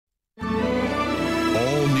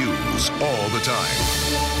news all the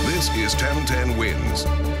time. This is 1010 Wins.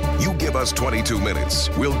 You give us 22 minutes,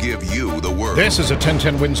 we'll give you the word. This is a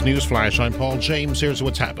 1010 Wins News Flash. I'm Paul James. Here's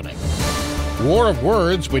what's happening. War of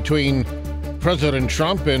words between President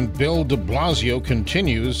Trump and Bill de Blasio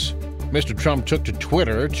continues. Mr. Trump took to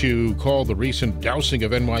Twitter to call the recent dousing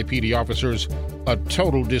of NYPD officers a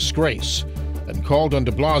total disgrace and called on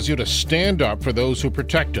de Blasio to stand up for those who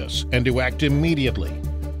protect us and to act immediately.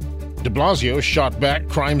 De Blasio shot back,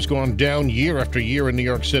 crime's gone down year after year in New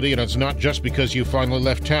York City, and it's not just because you finally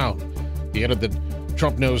left town. He added that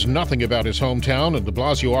Trump knows nothing about his hometown, and de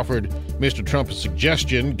Blasio offered Mr. Trump a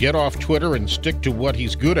suggestion: get off Twitter and stick to what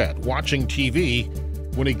he's good at, watching TV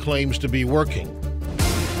when he claims to be working.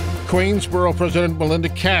 Queensborough President Melinda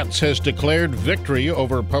Katz has declared victory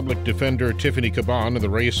over public defender Tiffany Caban in the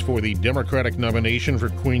race for the Democratic nomination for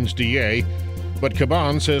Queens DA. But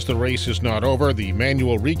Caban says the race is not over. The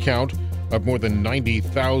manual recount of more than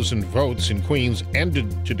 90,000 votes in Queens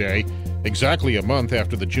ended today, exactly a month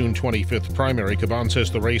after the June 25th primary. Caban says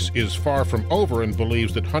the race is far from over and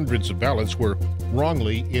believes that hundreds of ballots were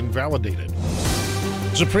wrongly invalidated.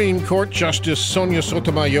 Supreme Court Justice Sonia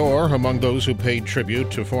Sotomayor among those who paid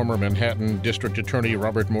tribute to former Manhattan District Attorney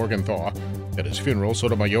Robert Morgenthau. At his funeral,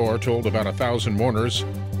 Sotomayor told about 1,000 mourners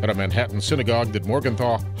at a Manhattan synagogue that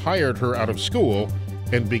Morgenthau hired her out of school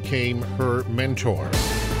and became her mentor.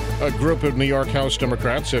 A group of New York House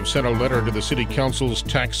Democrats have sent a letter to the City Council's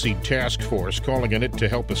taxi task force calling on it to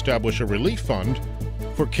help establish a relief fund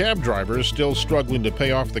for cab drivers still struggling to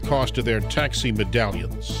pay off the cost of their taxi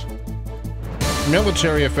medallions.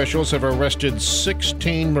 Military officials have arrested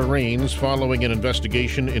 16 Marines following an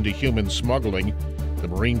investigation into human smuggling. The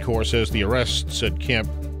Marine Corps says the arrests at Camp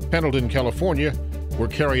Pendleton, California, were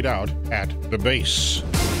carried out at the base.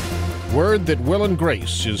 Word that Will and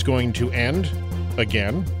Grace is going to end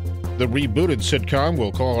again. The rebooted sitcom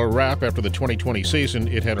will call a wrap after the 2020 season.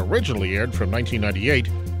 It had originally aired from 1998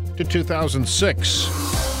 to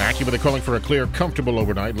 2006. AccuWeather calling for a clear, comfortable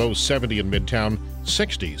overnight, low 70 in Midtown,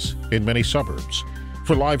 60s in many suburbs.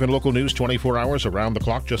 For live and local news 24 hours around the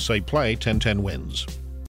clock, just say play 1010 Wins.